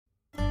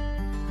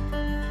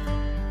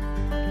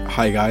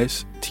Hi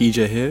guys,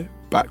 TJ here,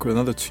 back with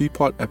another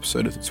two-part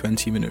episode of the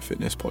 20-Minute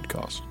Fitness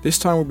Podcast. This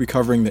time we'll be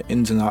covering the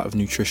ins and outs of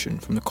nutrition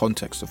from the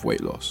context of weight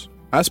loss.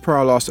 As per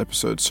our last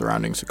episode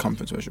surrounding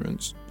circumference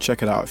measurements,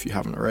 check it out if you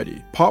haven't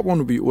already. Part 1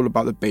 will be all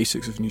about the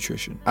basics of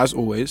nutrition. As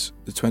always,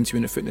 the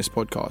 20-Minute Fitness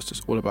Podcast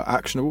is all about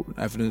actionable and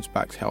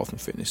evidence-backed health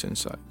and fitness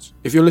insights.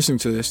 If you're listening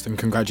to this, then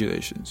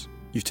congratulations.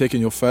 You've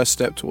taken your first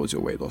step towards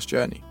your weight loss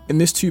journey. In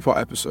this two-part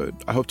episode,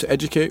 I hope to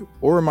educate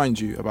or remind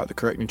you about the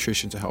correct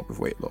nutrition to help with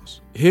weight loss.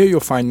 Here you'll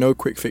find no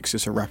quick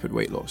fixes for rapid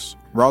weight loss.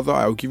 Rather,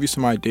 I will give you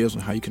some ideas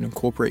on how you can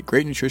incorporate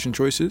great nutrition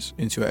choices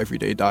into your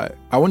everyday diet.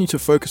 I want you to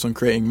focus on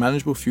creating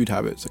manageable food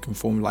habits that can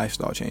form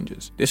lifestyle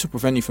changes. This will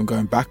prevent you from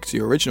going back to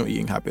your original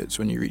eating habits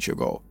when you reach your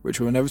goal, which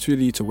will inevitably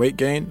lead to weight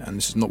gain, and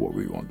this is not what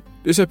we want.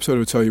 This episode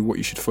will tell you what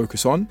you should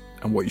focus on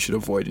and what you should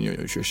avoid in your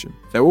nutrition.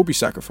 There will be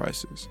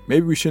sacrifices.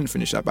 Maybe we shouldn't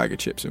finish that bag of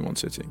chips in one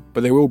sitting,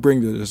 but they will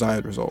bring the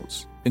desired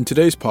results. In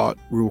today's part,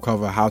 we will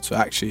cover how to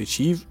actually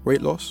achieve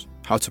weight loss,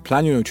 how to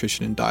plan your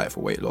nutrition and diet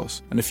for weight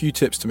loss, and a few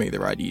tips to make the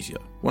ride easier.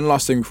 One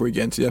last thing before we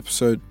get into the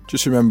episode,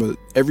 just remember that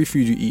every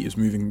food you eat is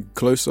moving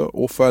closer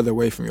or further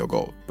away from your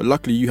goal, but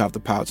luckily you have the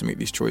power to make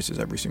these choices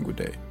every single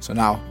day. So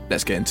now,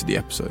 let's get into the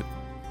episode.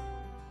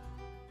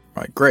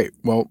 Right, great.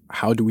 Well,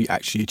 how do we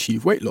actually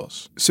achieve weight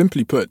loss?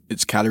 Simply put,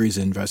 it's calories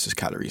in versus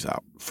calories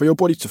out. For your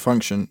body to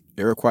function,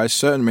 it requires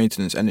certain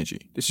maintenance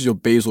energy. This is your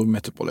basal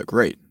metabolic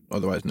rate,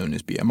 otherwise known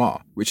as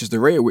BMR, which is the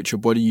rate at which your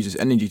body uses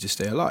energy to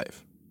stay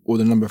alive, or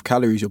the number of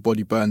calories your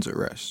body burns at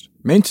rest.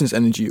 Maintenance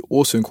energy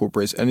also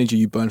incorporates energy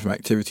you burn from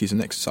activities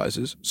and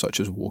exercises, such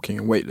as walking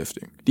and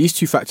weightlifting. These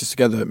two factors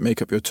together make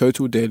up your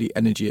total daily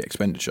energy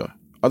expenditure,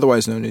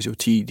 otherwise known as your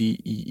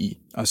TDEE.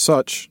 As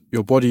such,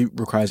 your body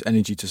requires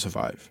energy to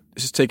survive.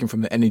 This is taken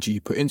from the energy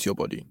you put into your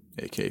body,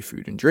 aka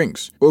food and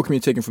drinks, or it can be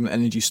taken from the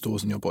energy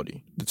stores in your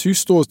body. The two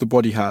stores the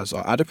body has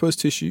are adipose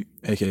tissue,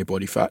 aka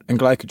body fat, and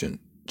glycogen,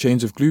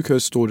 chains of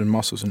glucose stored in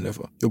muscles and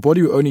liver. Your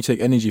body will only take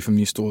energy from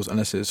these stores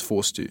unless it is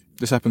forced to.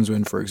 This happens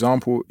when, for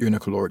example, you're in a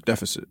caloric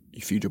deficit.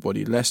 You feed your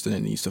body less than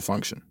it needs to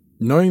function.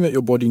 Knowing that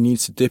your body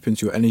needs to dip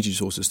into your energy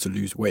sources to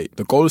lose weight,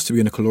 the goal is to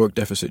be in a caloric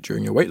deficit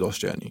during your weight loss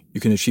journey.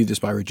 You can achieve this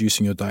by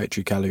reducing your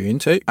dietary calorie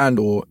intake and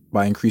or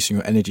by increasing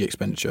your energy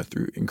expenditure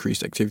through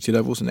increased activity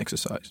levels and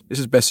exercise. This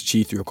is best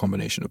achieved through a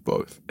combination of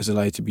both. It's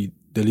allowed you to be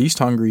the least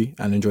hungry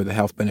and enjoy the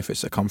health benefits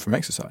that come from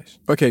exercise.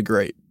 Okay,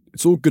 great.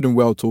 It's all good and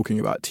well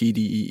talking about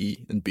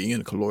TDEE and being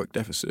in a caloric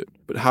deficit,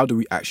 but how do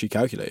we actually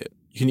calculate it?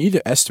 You can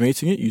either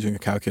estimating it using a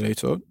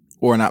calculator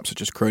or an app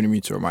such as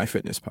Chronometer or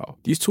MyFitnessPal.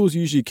 These tools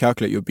usually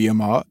calculate your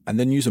BMR and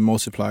then use a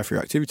multiplier for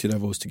your activity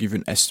levels to give you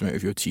an estimate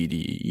of your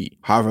TDEE.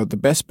 However, the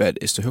best bet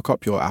is to hook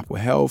up your Apple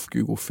Health,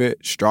 Google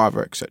Fit,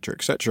 Strava,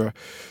 etc.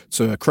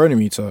 to a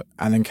Chronometer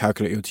and then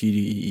calculate your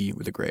TDEE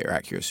with a greater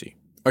accuracy.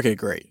 Okay,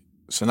 great.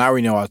 So now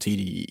we know our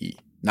TDEE.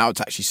 Now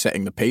it's actually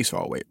setting the pace for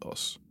our weight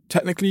loss.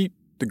 Technically,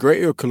 the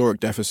greater your caloric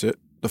deficit,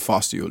 the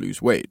faster you'll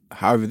lose weight.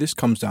 However, this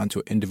comes down to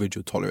your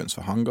individual tolerance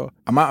for hunger,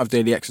 amount of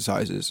daily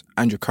exercises,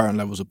 and your current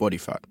levels of body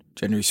fat.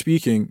 Generally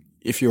speaking,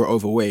 if you're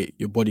overweight,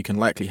 your body can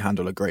likely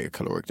handle a greater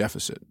caloric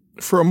deficit.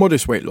 For a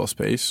modest weight loss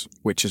pace,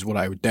 which is what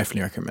I would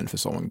definitely recommend for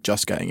someone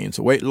just getting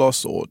into weight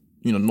loss or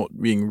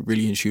not being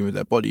really in tune with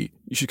their body,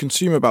 you should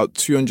consume about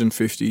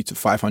 250 to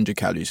 500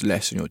 calories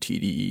less than your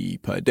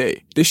TDEE per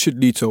day. This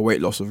should lead to a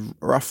weight loss of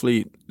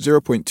roughly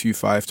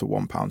 0.25 to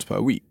 1 pound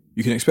per week.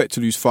 You can expect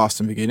to lose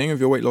fast in the beginning of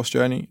your weight loss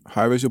journey.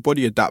 However, as your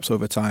body adapts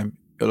over time,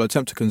 it will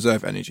attempt to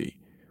conserve energy,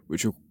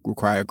 which will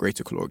require a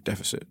greater caloric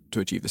deficit to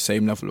achieve the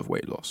same level of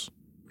weight loss.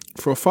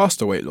 For a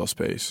faster weight loss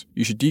pace,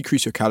 you should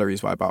decrease your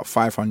calories by about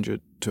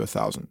 500 to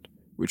 1,000,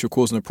 which will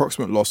cause an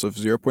approximate loss of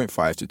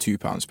 0.5 to 2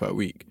 pounds per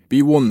week.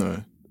 Be warned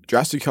though,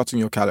 drastically cutting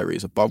your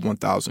calories above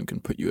 1,000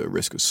 can put you at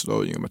risk of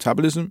slowing your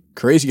metabolism,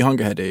 crazy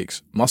hunger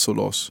headaches, muscle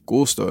loss,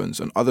 gallstones,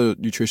 and other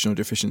nutritional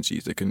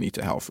deficiencies that can lead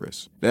to health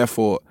risks.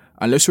 Therefore,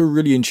 unless you're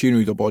really in tune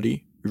with your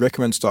body, we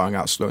recommend starting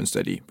out slow and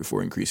steady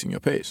before increasing your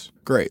pace.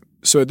 Great.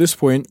 So at this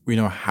point, we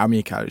know how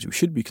many calories we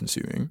should be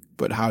consuming,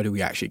 but how do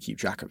we actually keep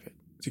track of it?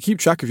 To keep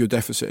track of your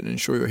deficit and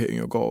ensure you're hitting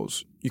your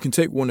goals, you can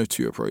take one of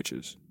two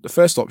approaches. The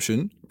first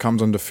option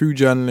comes under food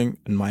journaling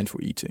and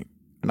mindful eating,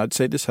 and I'd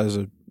say this has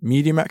a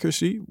medium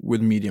accuracy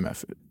with medium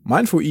effort.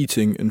 Mindful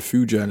eating and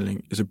food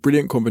journaling is a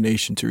brilliant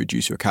combination to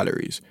reduce your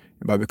calories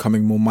and by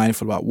becoming more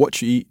mindful about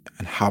what you eat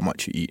and how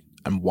much you eat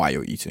and why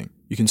you're eating.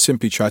 You can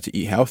simply try to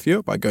eat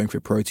healthier by going for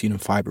protein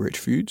and fiber-rich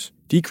foods,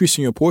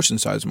 decreasing your portion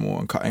size more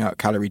and cutting out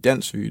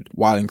calorie-dense food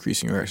while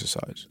increasing your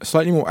exercise. A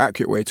slightly more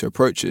accurate way to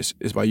approach this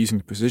is by using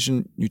the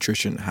Precision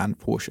Nutrition Hand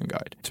Portion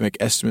Guide to make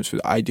estimates for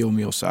the ideal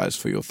meal size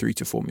for your 3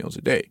 to 4 meals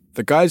a day.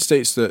 The guide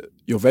states that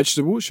your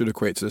vegetables should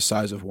equate to the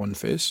size of one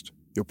fist,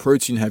 your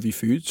protein-heavy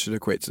foods should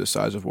equate to the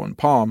size of one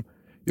palm,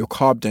 your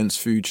carb-dense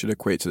food should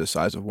equate to the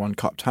size of one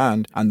cupped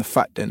hand, and the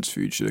fat-dense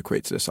food should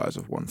equate to the size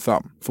of one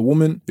thumb. For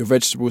women, your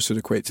vegetables should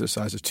equate to the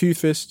size of 2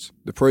 fists,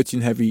 the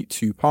protein-heavy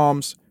 2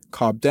 palms,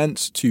 carb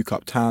dense,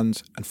 2-cup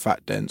tans, and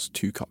fat dense,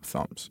 2-cup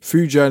thumbs.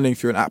 Food journaling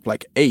through an app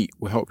like 8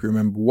 will help you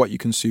remember what you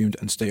consumed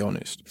and stay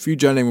honest. Food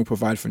journaling will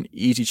provide for an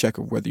easy check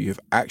of whether you have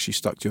actually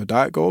stuck to your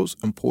diet goals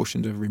and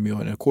portioned every meal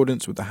in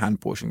accordance with the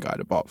hand portion guide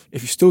above.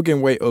 If you still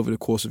gain weight over the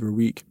course of a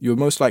week, you're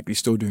most likely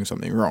still doing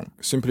something wrong.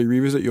 Simply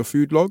revisit your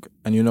food log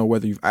and you'll know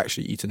whether you've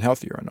actually eaten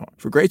healthier or not.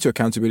 For greater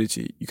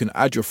accountability, you can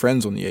add your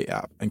friends on the 8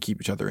 app and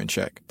keep each other in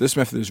check. This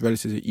method is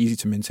relatively easy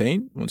to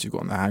maintain once you've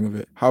gotten the hang of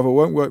it. However, it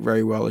won't work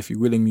very well if you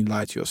willingly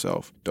lie to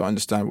yourself, don't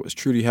understand what is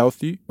truly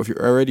healthy, or if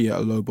you're already at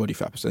a low body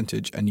fat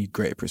percentage and need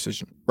greater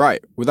precision.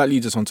 Right, well that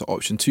leads us on to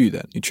option 2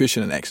 then,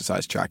 nutrition and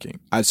exercise tracking.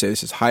 I'd say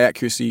this is high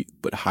accuracy,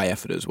 but high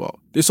effort as well.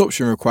 This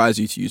option requires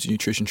you to use a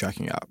nutrition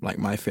tracking app like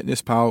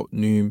MyFitnessPal,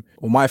 Noom,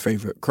 or my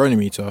favourite,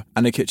 Chronometer,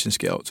 and a kitchen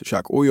scale to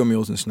track all your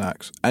meals and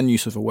snacks, and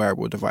use of a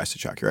wearable device to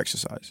track your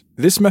exercise.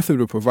 This method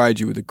will provide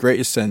you with the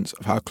greatest sense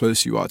of how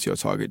close you are to your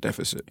target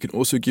deficit. It can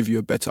also give you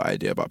a better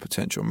idea about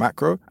potential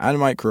macro and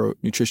micro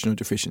nutritional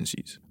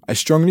deficiencies. I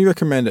strongly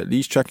recommend at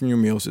least tracking your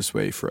meals this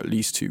way for at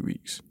least 2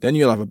 weeks. Then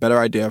you'll have a better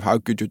idea of how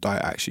good your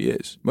diet actually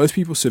is. Most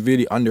people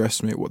severely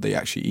underestimate what they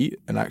actually eat,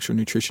 and actual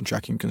nutrition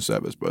tracking can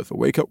serve as both a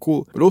wake-up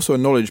call, but also a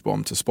knowledge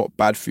bomb to spot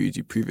bad foods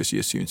you previously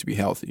assumed to be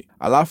healthy.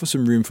 Allow for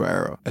some room for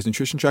error, as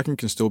nutrition tracking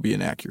can still be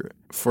inaccurate.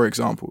 For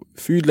example,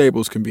 food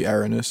labels can be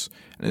erroneous,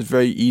 and it's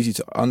very easy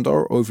to under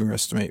or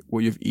overestimate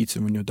what you've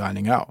eaten when you're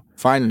dining out.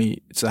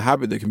 Finally, it's a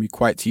habit that can be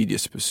quite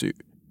tedious to pursue.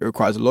 It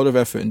requires a lot of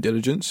effort and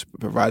diligence, but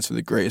provides for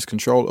the greatest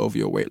control over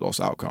your weight loss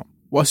outcome.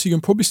 Whilst you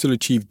can probably still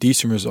achieve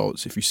decent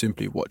results if you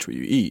simply watch what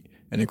you eat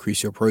and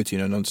increase your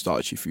protein and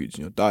non-starchy foods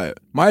in your diet,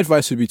 my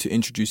advice would be to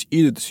introduce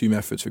either of the two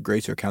methods for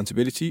greater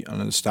accountability and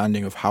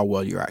understanding of how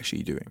well you're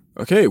actually doing.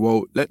 Okay,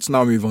 well, let's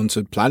now move on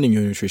to planning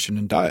your nutrition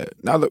and diet.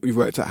 Now that we've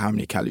worked out how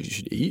many calories you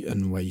should eat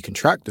and where you can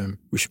track them,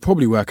 we should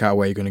probably work out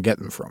where you're going to get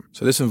them from.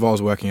 So this involves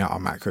working out our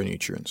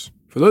macronutrients.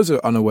 For those that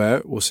are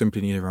unaware or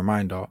simply need a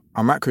reminder,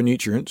 our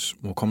macronutrients,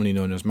 more commonly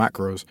known as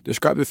macros,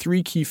 describe the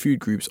 3 key food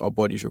groups our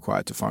bodies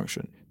require to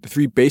function. The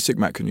 3 basic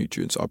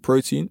macronutrients are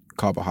protein,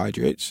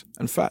 carbohydrates,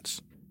 and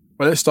fats.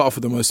 Well, let's start off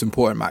with the most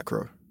important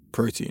macro,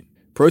 protein.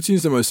 Protein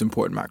is the most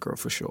important macro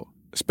for sure,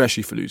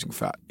 especially for losing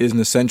fat. It is an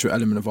essential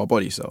element of our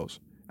body cells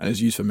and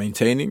is used for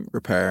maintaining,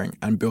 repairing,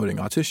 and building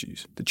our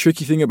tissues. The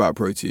tricky thing about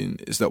protein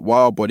is that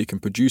while our body can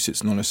produce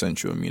its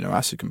non-essential amino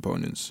acid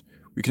components,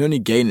 we can only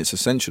gain its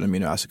essential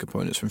amino acid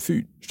components from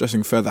food,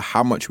 stressing further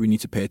how much we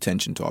need to pay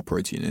attention to our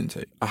protein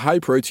intake. A high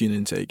protein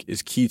intake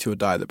is key to a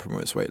diet that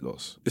promotes weight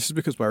loss. This is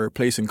because by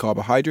replacing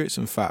carbohydrates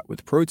and fat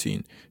with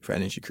protein for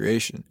energy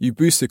creation, you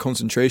boost the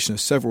concentration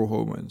of several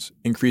hormones,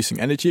 increasing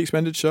energy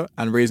expenditure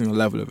and raising the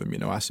level of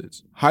amino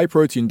acids. High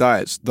protein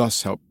diets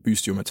thus help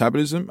boost your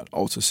metabolism and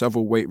alter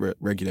several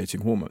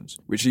weight-regulating hormones,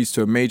 which leads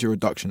to a major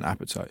reduction in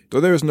appetite. Though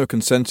there is no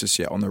consensus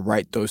yet on the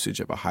right dosage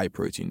of a high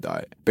protein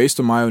diet, based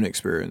on my own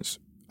experience,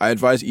 I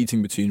advise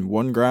eating between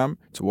 1 gram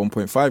to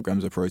 1.5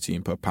 grams of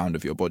protein per pound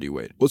of your body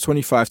weight, or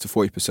 25 to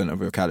 40% of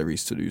your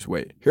calories to lose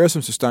weight. Here are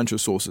some substantial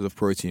sources of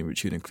protein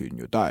which you'd include in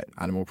your diet.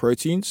 Animal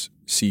proteins,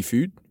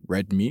 seafood,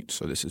 red meat,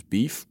 so this is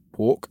beef,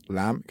 pork,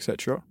 lamb,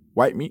 etc.,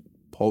 white meat,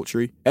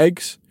 poultry,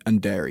 eggs,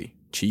 and dairy,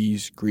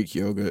 cheese, Greek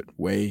yogurt,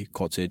 whey,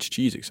 cottage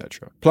cheese,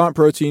 etc. Plant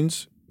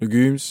proteins,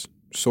 legumes,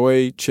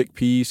 soy,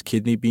 chickpeas,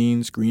 kidney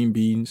beans, green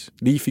beans,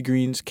 leafy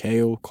greens,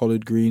 kale,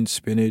 collard greens,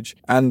 spinach,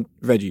 and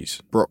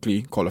veggies,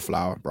 broccoli,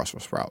 cauliflower,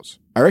 Brussels sprouts.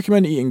 I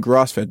recommend eating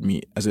grass-fed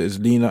meat as it is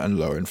leaner and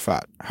lower in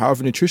fat.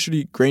 However,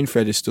 nutritionally,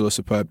 grain-fed is still a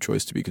superb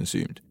choice to be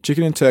consumed.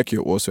 Chicken and turkey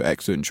are also an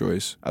excellent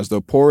choice, as though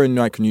poorer in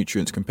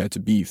micronutrients compared to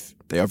beef,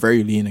 they are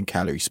very lean and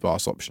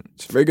calorie-sparse options.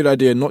 It's a very good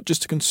idea not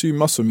just to consume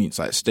muscle meats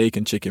like steak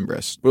and chicken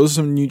breast, but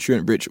also some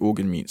nutrient-rich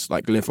organ meats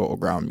like liver or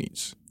ground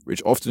meats,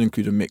 which often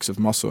include a mix of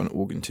muscle and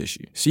organ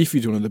tissue.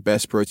 Seafood is one of the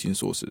best protein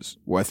sources,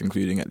 worth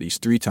including at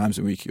least 3 times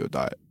a week in your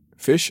diet.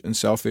 Fish and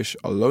shellfish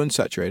are low in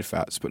saturated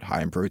fats but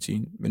high in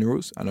protein,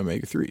 minerals, and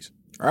omega-3s.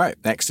 Alright,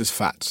 next is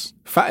fats.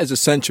 Fat is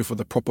essential for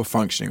the proper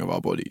functioning of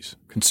our bodies.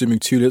 Consuming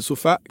too little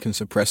fat can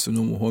suppress the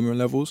normal hormone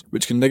levels,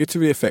 which can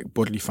negatively affect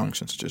bodily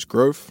functions such as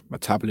growth,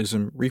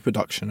 metabolism,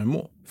 reproduction, and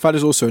more. Fat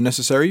is also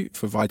necessary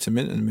for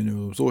vitamin and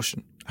mineral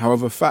absorption.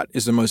 However, fat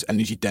is the most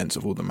energy dense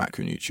of all the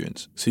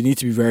macronutrients, so you need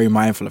to be very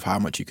mindful of how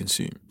much you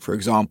consume. For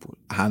example,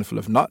 a handful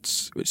of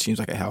nuts, which seems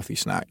like a healthy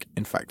snack,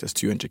 in fact has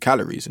 200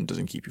 calories and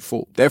doesn't keep you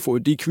full. Therefore,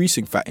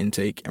 decreasing fat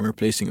intake and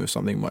replacing it with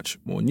something much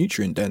more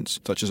nutrient dense,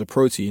 such as a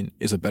protein,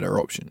 is a better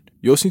option.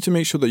 You also need to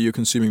make sure that you're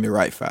consuming the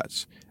right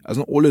fats, as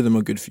not all of them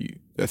are good for you.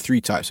 There are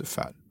 3 types of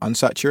fat: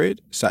 unsaturated,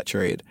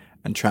 saturated,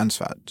 and trans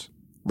fats,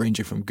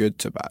 ranging from good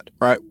to bad.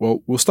 Right,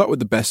 well, we'll start with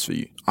the best for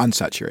you,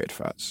 unsaturated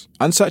fats.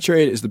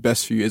 Unsaturated is the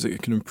best for you as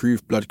it can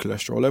improve blood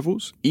cholesterol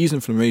levels, ease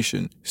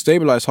inflammation,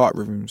 stabilize heart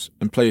rhythms,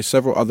 and play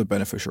several other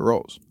beneficial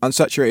roles.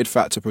 Unsaturated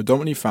fats are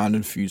predominantly found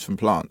in foods from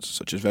plants,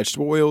 such as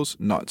vegetable oils,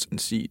 nuts,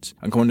 and seeds,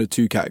 and come under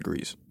 2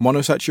 categories: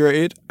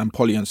 monosaturated and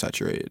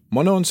polyunsaturated.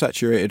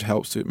 Monounsaturated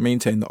helps to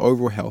maintain the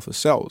overall health of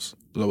cells,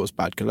 lowers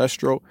bad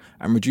cholesterol,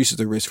 and reduces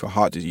the risk for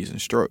heart disease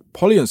and stroke.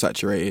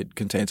 Polyunsaturated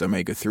contains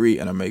omega-3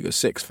 and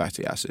omega-6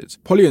 fatty acids.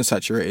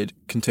 Polyunsaturated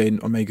contain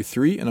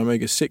omega-3 and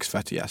omega-6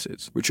 fatty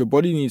acids, which your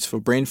body needs for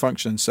brain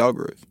function and cell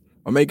growth.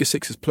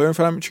 Omega-6 is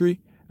pro-inflammatory,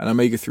 and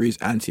omega-3 is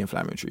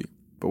anti-inflammatory.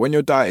 But when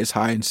your diet is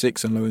high in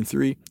 6 and low in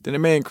 3, then it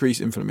may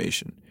increase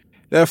inflammation.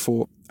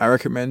 Therefore, I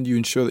recommend you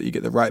ensure that you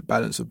get the right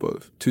balance of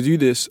both. To do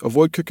this,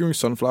 avoid cooking with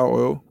sunflower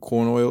oil,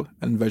 corn oil,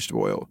 and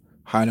vegetable oil,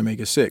 high in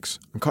omega-6,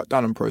 and cut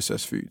down on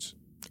processed foods.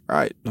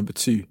 Alright, number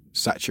 2,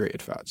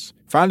 saturated fats.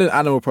 Found in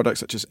animal products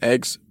such as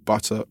eggs,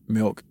 butter,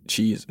 milk,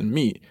 cheese, and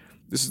meat,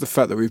 this is the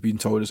fat that we've been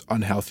told is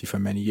unhealthy for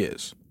many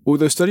years.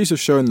 Although studies have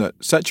shown that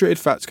saturated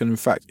fats can in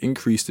fact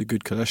increase the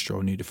good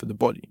cholesterol needed for the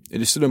body,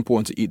 it is still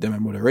important to eat them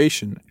in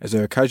moderation, as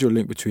there are a causal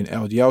link between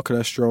LDL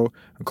cholesterol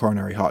and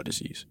coronary heart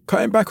disease.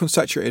 Cutting back on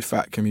saturated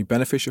fat can be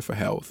beneficial for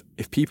health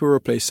if people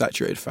replace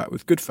saturated fat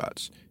with good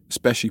fats,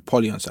 especially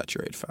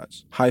polyunsaturated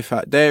fats.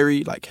 High-fat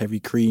dairy, like heavy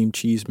cream,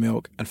 cheese,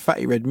 milk, and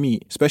fatty red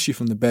meat, especially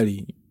from the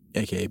belly,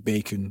 aka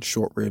bacon,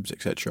 short ribs,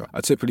 etc.,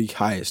 are typically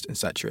highest in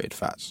saturated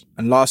fats.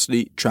 And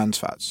lastly, trans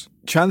fats.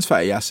 Trans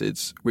fatty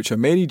acids, which are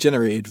mainly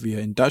generated via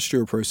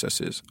industrial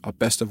processes, are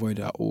best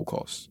avoided at all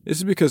costs. This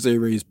is because they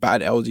raise bad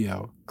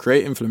LDL,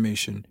 create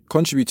inflammation,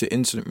 contribute to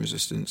insulin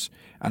resistance,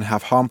 and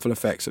have harmful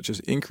effects such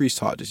as increased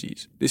heart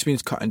disease. This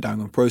means cutting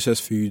down on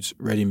processed foods,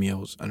 ready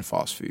meals, and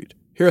fast food.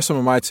 Here are some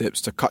of my tips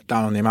to cut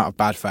down on the amount of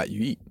bad fat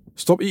you eat.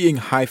 Stop eating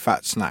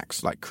high-fat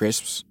snacks like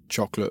crisps,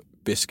 chocolate,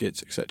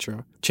 biscuits,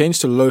 etc. Change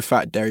to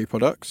low-fat dairy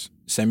products,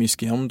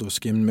 semi-skimmed or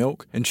skimmed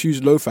milk, and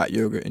choose low-fat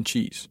yogurt and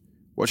cheese.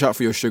 Watch out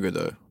for your sugar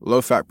though.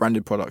 Low-fat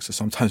branded products are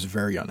sometimes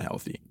very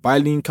unhealthy. Buy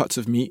lean cuts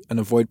of meat and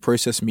avoid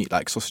processed meat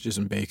like sausages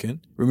and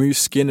bacon. Remove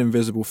skin and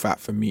visible fat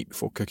from meat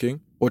before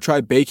cooking. Or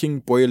try baking,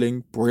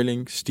 boiling,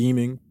 broiling,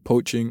 steaming,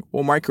 poaching,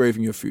 or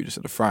microwaving your food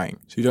instead of frying,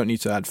 so you don't need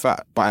to add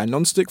fat. Buy a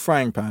non-stick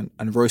frying pan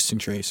and roasting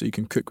tray so you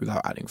can cook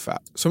without adding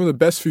fat. Some of the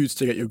best foods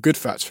to get your good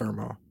fats from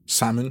are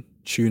salmon,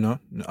 tuna,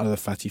 and other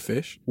fatty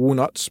fish,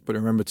 walnuts, but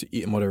remember to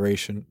eat in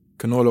moderation,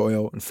 canola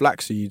oil and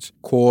flax seeds,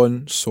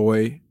 corn,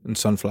 soy, and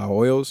sunflower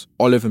oils,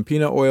 olive and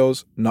peanut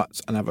oils,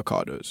 nuts, and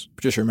avocados.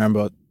 But just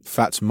remember,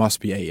 fats must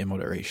be ate in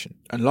moderation.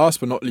 And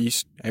last but not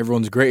least,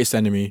 everyone's greatest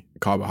enemy,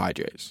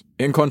 carbohydrates.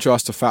 In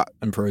contrast to fat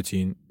and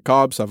protein,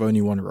 carbs have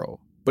only one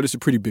role, but it's a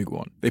pretty big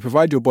one. They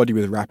provide your body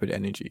with rapid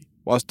energy.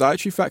 Whilst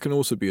dietary fat can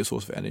also be a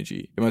source of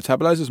energy, it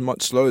metabolizes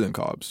much slower than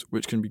carbs,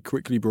 which can be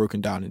quickly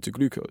broken down into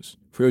glucose.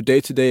 For your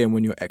day-to-day and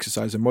when you're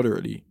exercising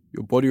moderately,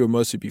 your body will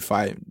mostly be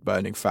fine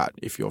burning fat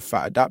if you're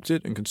fat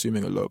adapted and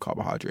consuming a low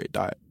carbohydrate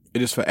diet.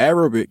 It is for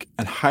aerobic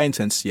and high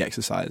intensity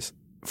exercise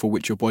for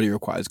which your body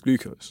requires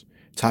glucose,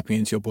 tapping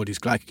into your body's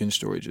glycogen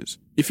storages.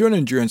 If you're an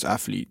endurance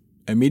athlete,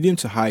 a medium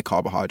to high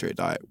carbohydrate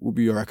diet will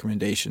be your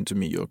recommendation to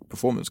meet your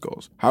performance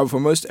goals. However, for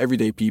most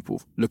everyday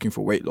people looking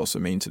for weight loss or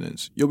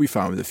maintenance, you'll be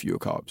fine with a fewer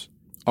carbs.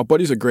 Our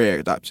bodies are great at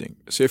adapting,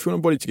 so if you want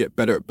a body to get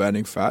better at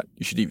burning fat,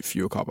 you should eat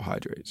fewer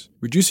carbohydrates.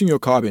 Reducing your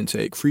carb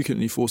intake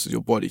frequently forces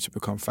your body to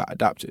become fat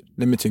adapted.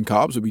 Limiting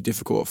carbs will be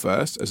difficult at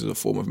first, as it's a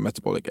form of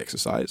metabolic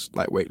exercise,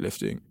 like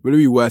weightlifting, but it'll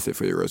be worth it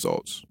for your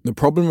results. The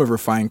problem of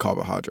refined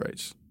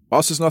carbohydrates.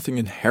 Whilst there's nothing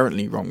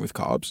inherently wrong with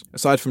carbs,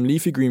 aside from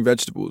leafy green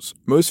vegetables,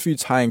 most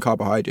foods high in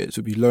carbohydrates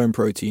will be low in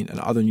protein and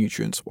other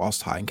nutrients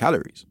whilst high in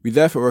calories. We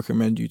therefore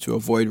recommend you to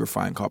avoid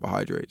refined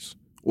carbohydrates,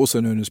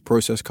 also known as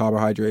processed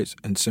carbohydrates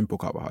and simple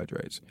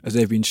carbohydrates, as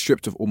they've been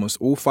stripped of almost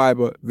all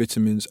fiber,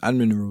 vitamins, and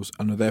minerals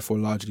and are therefore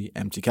largely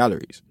empty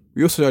calories.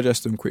 We also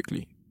digest them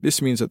quickly.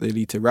 This means that they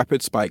lead to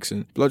rapid spikes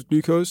in blood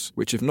glucose,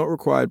 which if not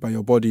required by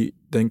your body,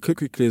 then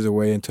quickly clears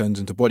away and turns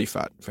into body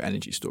fat for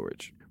energy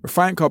storage.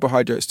 Refined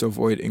carbohydrates to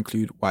avoid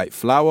include white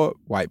flour,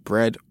 white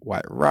bread,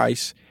 white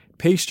rice,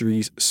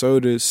 pastries,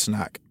 sodas,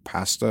 snack,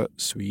 pasta,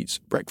 sweets,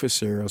 breakfast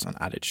cereals, and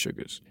added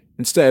sugars.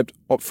 Instead,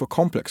 opt for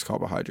complex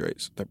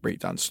carbohydrates that break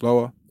down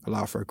slower,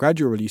 allow for a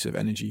gradual release of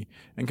energy,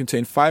 and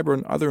contain fiber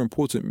and other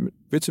important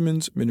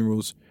vitamins,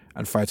 minerals,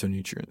 and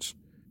phytonutrients.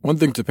 One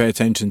thing to pay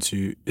attention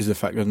to is the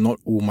fact that not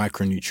all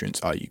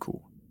micronutrients are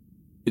equal.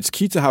 It's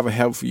key to have a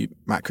healthy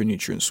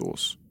macronutrient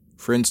source.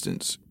 For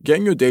instance,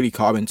 getting your daily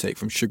carb intake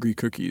from sugary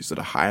cookies that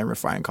are high in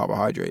refined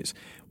carbohydrates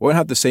won't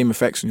have the same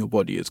effects on your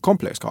body as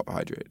complex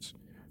carbohydrates.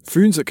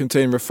 Foods that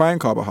contain refined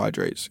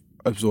carbohydrates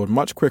absorb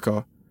much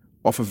quicker,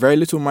 offer very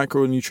little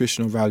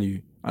micronutritional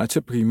value, and are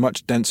typically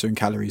much denser in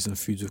calories than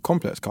foods with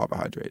complex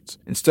carbohydrates.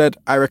 Instead,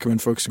 I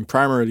recommend focusing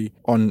primarily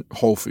on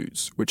whole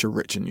foods, which are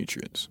rich in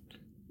nutrients.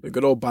 The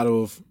good old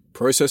battle of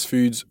processed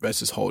foods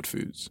versus whole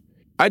foods.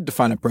 I'd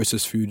define a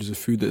processed food as a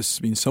food that's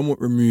been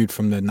somewhat removed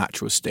from their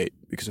natural state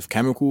because of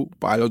chemical,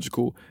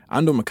 biological,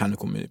 and or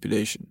mechanical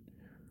manipulation.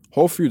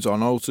 Whole foods are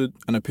unaltered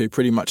and appear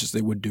pretty much as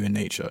they would do in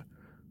nature.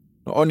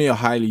 Not only are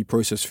highly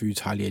processed foods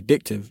highly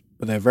addictive,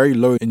 but they're very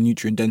low in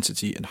nutrient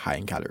density and high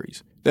in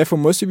calories. Therefore,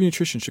 most of your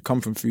nutrition should come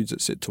from foods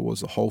that sit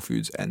towards the whole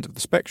foods end of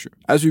the spectrum.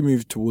 As we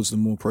move towards the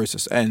more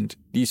processed end,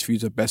 these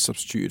foods are best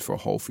substituted for a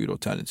whole food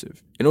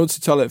alternative. In order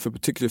to tell if a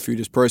particular food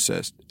is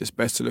processed, it's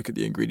best to look at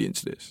the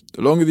ingredients list.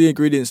 The longer the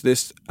ingredients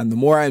list and the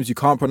more items you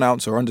can't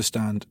pronounce or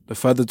understand, the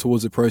further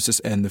towards the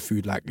processed end the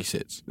food likely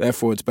sits.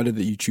 Therefore, it's better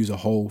that you choose a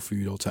whole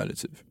food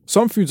alternative.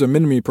 Some foods are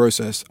minimally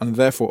processed and are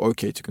therefore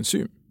okay to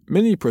consume.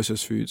 Minimally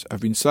processed foods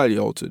have been slightly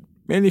altered,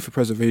 mainly for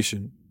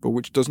preservation, but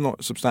which does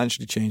not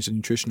substantially change the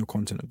nutritional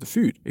content of the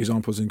food.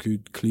 Examples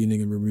include cleaning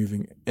and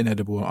removing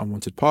inedible or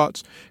unwanted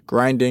parts,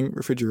 grinding,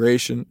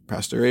 refrigeration,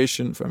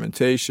 pasteurization,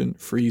 fermentation,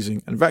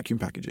 freezing, and vacuum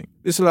packaging.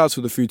 This allows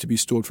for the food to be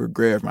stored for a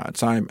greater amount of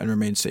time and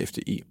remain safe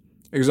to eat.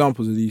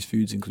 Examples of these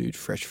foods include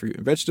fresh fruit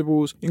and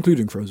vegetables,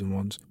 including frozen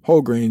ones,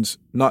 whole grains,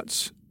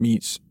 nuts,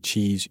 meats,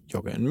 cheese,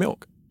 yogurt, and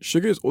milk.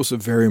 Sugar is also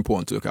very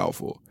important to look out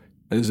for.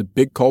 It is a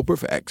big culprit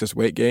for excess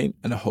weight gain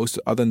and a host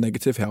of other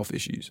negative health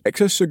issues.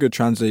 Excess sugar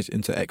translates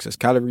into excess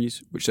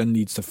calories, which then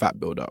leads to fat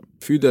buildup.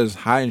 Food that is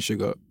high in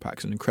sugar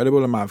packs an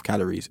incredible amount of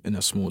calories in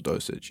a small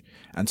dosage.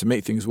 And to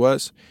make things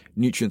worse,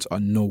 nutrients are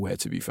nowhere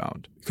to be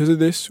found. Because of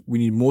this, we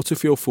need more to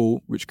feel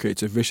full, which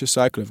creates a vicious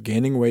cycle of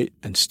gaining weight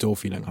and still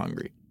feeling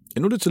hungry.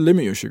 In order to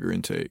limit your sugar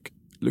intake,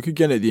 look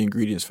again at the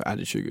ingredients for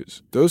added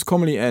sugars. Those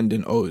commonly end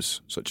in O's,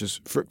 such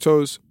as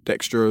fructose,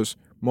 dextrose,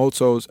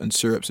 maltose, and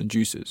syrups and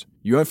juices.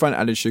 You won't find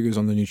added sugars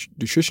on the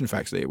nutrition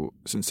facts label,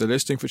 since the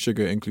listing for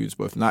sugar includes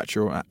both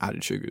natural and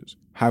added sugars.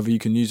 However, you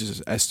can use this as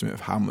an estimate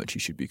of how much you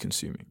should be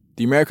consuming.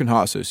 The American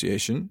Heart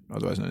Association,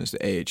 otherwise known as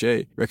the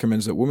AHA,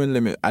 recommends that women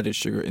limit added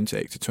sugar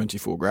intake to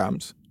 24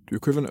 grams, the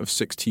equivalent of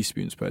 6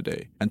 teaspoons per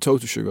day, and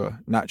total sugar,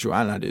 natural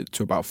and added,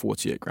 to about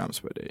 48 grams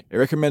per day. It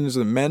recommends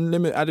that men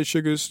limit added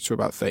sugars to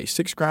about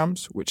 36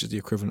 grams, which is the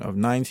equivalent of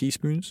 9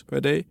 teaspoons per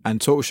day, and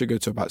total sugar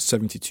to about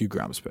 72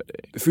 grams per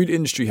day. The food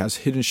industry has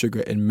hidden sugar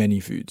in many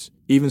foods,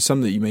 even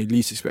some that you may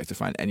least expect to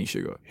find any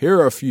sugar. Here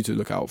are a few to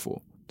look out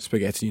for: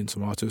 spaghetti and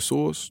tomato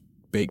sauce,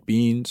 baked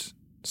beans,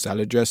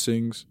 salad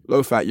dressings,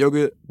 low-fat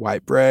yogurt,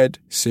 white bread,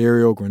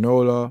 cereal,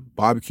 granola,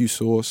 barbecue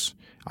sauce.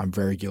 I'm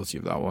very guilty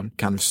of that one.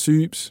 Canned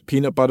soups,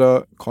 peanut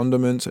butter,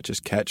 condiments such as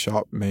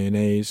ketchup,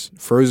 mayonnaise,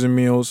 frozen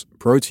meals,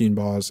 protein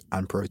bars,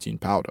 and protein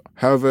powder.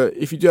 However,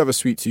 if you do have a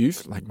sweet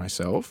tooth, like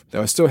myself,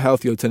 there are still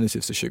healthy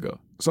alternatives to sugar.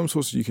 Some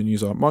sources you can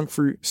use are monk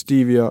fruit,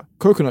 stevia,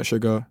 coconut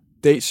sugar,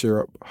 date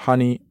syrup,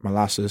 honey,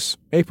 molasses,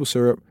 maple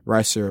syrup,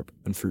 rice syrup,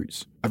 and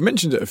fruits. I've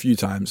mentioned it a few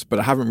times, but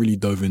I haven't really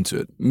dove into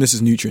it, and this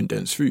is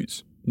nutrient-dense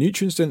foods.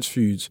 Nutrient-dense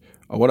foods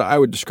are what I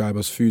would describe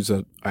as foods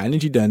that are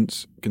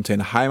energy-dense,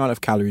 contain a high amount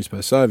of calories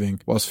per serving,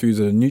 whilst foods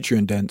that are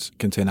nutrient-dense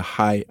contain a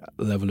high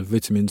level of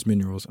vitamins,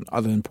 minerals, and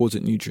other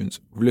important nutrients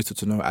with little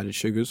to no added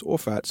sugars or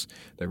fats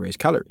that raise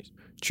calories.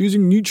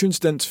 Choosing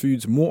nutrient-dense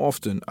foods more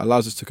often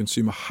allows us to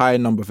consume a high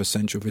number of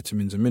essential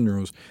vitamins and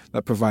minerals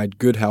that provide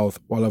good health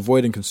while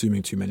avoiding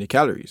consuming too many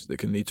calories that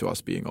can lead to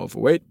us being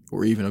overweight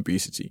or even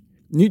obesity.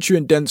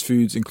 Nutrient-dense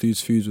foods include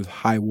foods with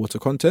high water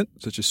content,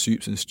 such as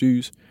soups and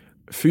stews,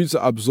 foods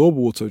that absorb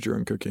water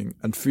during cooking,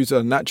 and foods that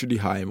are naturally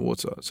high in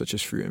water, such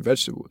as fruit and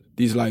vegetables.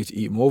 These allow you to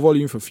eat more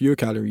volume for fewer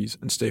calories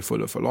and stay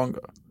fuller for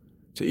longer.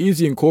 To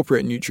easily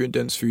incorporate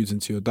nutrient-dense foods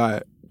into your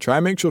diet, try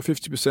and make sure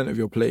 50% of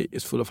your plate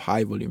is full of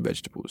high-volume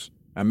vegetables,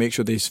 and make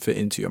sure they fit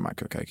into your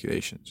macro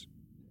calculations.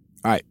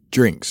 Alright,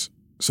 drinks.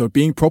 So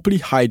being properly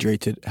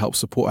hydrated helps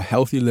support a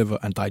healthy liver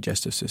and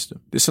digestive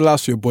system. This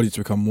allows for your body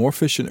to become more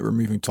efficient at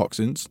removing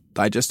toxins,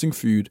 digesting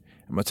food,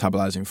 and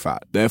metabolizing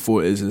fat.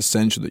 Therefore, it is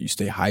essential that you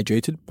stay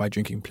hydrated by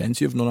drinking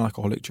plenty of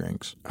non-alcoholic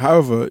drinks.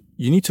 However,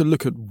 you need to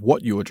look at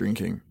what you're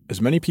drinking,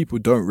 as many people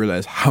don't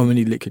realize how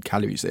many liquid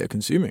calories they are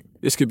consuming.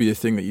 This could be the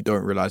thing that you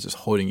don't realize is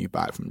holding you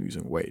back from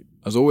losing weight.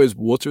 As always,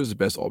 water is the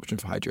best option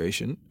for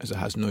hydration, as it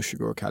has no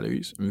sugar or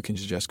calories, and we can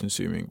suggest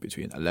consuming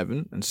between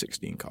 11 and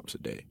 16 cups a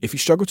day. If you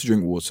struggle to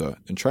drink water,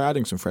 then try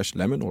adding some fresh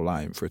lemon or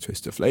lime for a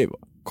twist of flavor.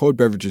 Cold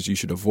beverages you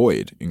should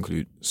avoid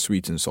include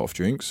sweetened soft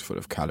drinks full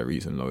of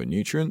calories and low in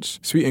nutrients.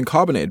 Sweet and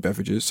carbonated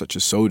beverages such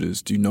as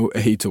sodas do no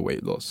aid to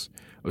weight loss.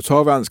 A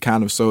 12-ounce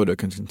can of soda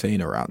can contain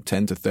around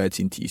 10 to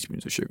 13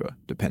 teaspoons of sugar,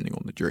 depending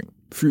on the drink.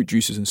 Fruit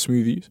juices and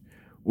smoothies.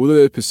 Although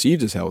they're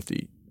perceived as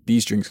healthy,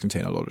 these drinks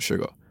contain a lot of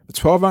sugar. A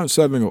 12-ounce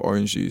serving of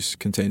orange juice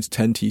contains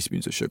 10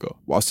 teaspoons of sugar,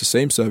 whilst the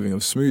same serving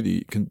of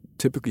smoothie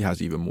typically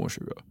has even more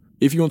sugar.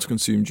 If you want to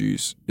consume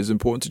juice, it's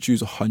important to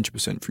choose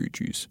 100% fruit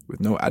juice,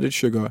 with no added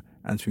sugar,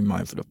 and to be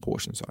mindful of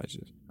portion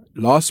sizes.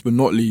 Last but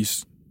not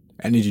least,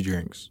 energy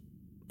drinks.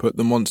 Put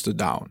the monster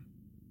down.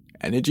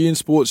 Energy and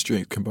sports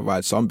drinks can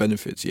provide some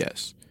benefits,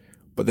 yes,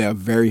 but they are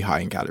very high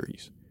in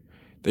calories.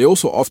 They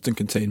also often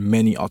contain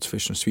many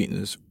artificial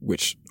sweeteners,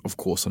 which of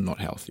course are not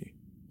healthy.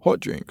 Hot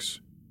drinks.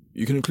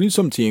 You can include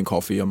some tea and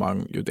coffee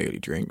among your daily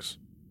drinks,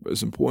 but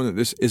it's important that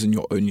this isn't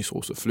your only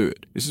source of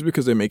fluid. This is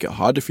because they make it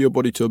harder for your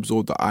body to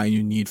absorb the iron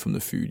you need from the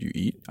food you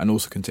eat, and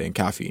also contain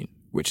caffeine,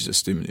 which is a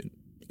stimulant.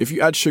 If you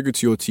add sugar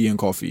to your tea and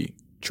coffee,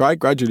 try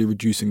gradually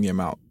reducing the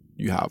amount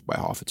you have by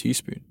half a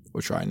teaspoon,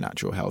 or try a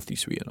natural healthy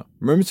sweetener.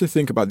 Remember to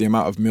think about the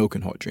amount of milk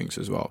in hot drinks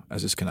as well,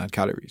 as this can add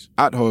calories.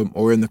 At home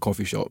or in the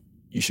coffee shop,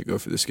 you should go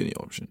for the skinny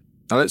option.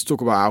 Now let's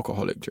talk about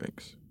alcoholic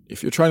drinks.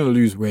 If you're trying to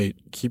lose weight,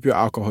 keep your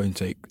alcohol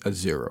intake at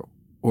 0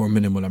 or a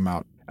minimal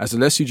amount, as the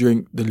less you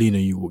drink, the leaner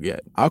you will get.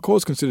 Alcohol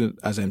is considered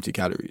as empty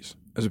calories,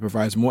 as it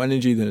provides more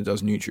energy than it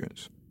does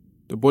nutrients.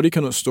 The body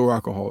cannot store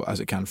alcohol as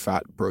it can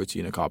fat,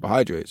 protein, and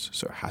carbohydrates,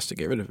 so it has to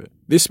get rid of it.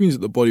 This means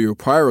that the body will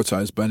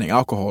prioritize burning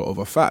alcohol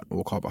over fat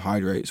or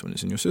carbohydrates when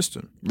it's in your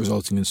system,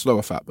 resulting in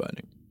slower fat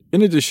burning.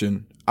 In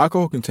addition,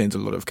 alcohol contains a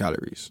lot of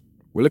calories.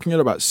 We're looking at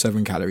about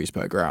 7 calories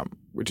per gram,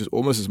 which is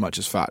almost as much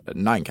as fat at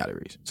 9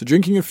 calories. So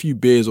drinking a few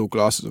beers or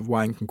glasses of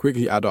wine can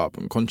quickly add up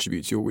and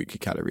contribute to your weekly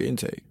calorie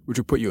intake, which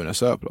will put you in a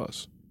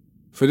surplus.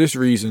 For this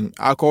reason,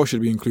 alcohol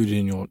should be included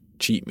in your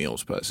cheat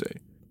meals per se.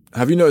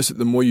 Have you noticed that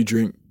the more you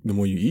drink, the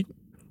more you eat?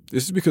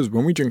 This is because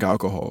when we drink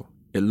alcohol,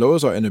 it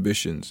lowers our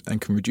inhibitions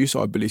and can reduce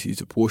our ability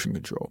to portion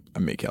control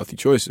and make healthy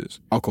choices.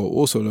 Alcohol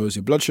also lowers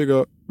your blood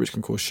sugar, which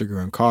can cause sugar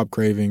and carb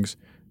cravings.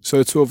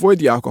 So to avoid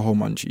the alcohol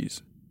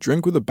munchies,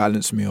 drink with a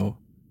balanced meal,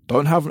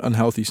 don't have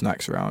unhealthy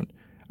snacks around,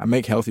 and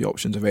make healthy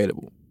options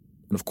available.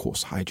 And of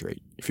course,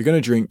 hydrate. If you're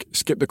going to drink,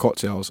 skip the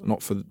cocktails,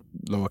 not for the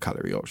lower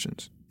calorie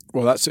options.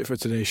 Well, that's it for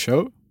today's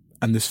show,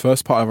 and this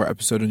first part of our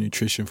episode on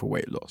nutrition for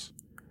weight loss.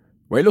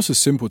 Weight loss is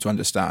simple to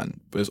understand,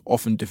 but is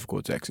often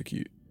difficult to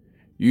execute.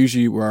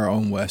 Usually, we're our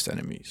own worst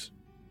enemies.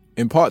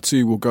 In part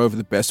 2, we'll go over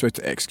the best way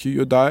to execute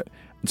your diet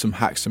and some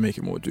hacks to make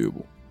it more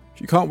doable.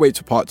 If you can't wait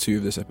for part 2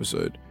 of this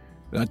episode,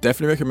 then I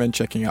definitely recommend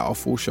checking out our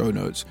full show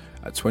notes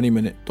at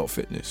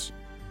 20minute.fitness.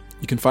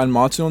 You can find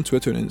Martin on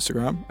Twitter and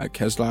Instagram at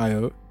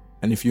Kesla.io,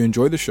 and if you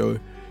enjoy the show,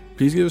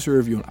 please give us a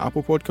review on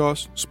Apple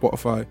Podcasts,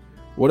 Spotify,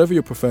 whatever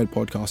your preferred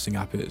podcasting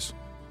app is.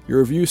 Your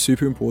review is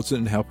super important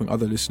in helping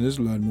other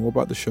listeners learn more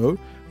about the show,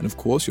 and of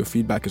course, your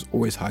feedback is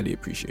always highly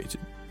appreciated.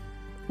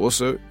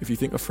 Also, if you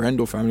think a friend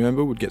or family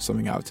member would get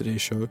something out of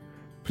today's show,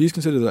 please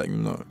consider letting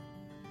them know.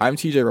 I'm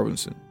TJ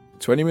Robinson.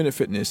 20 Minute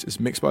Fitness is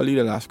mixed by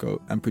Lila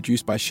Lasco and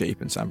produced by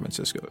Shape in San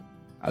Francisco.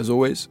 As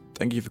always,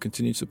 thank you for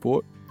continued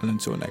support, and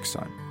until next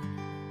time.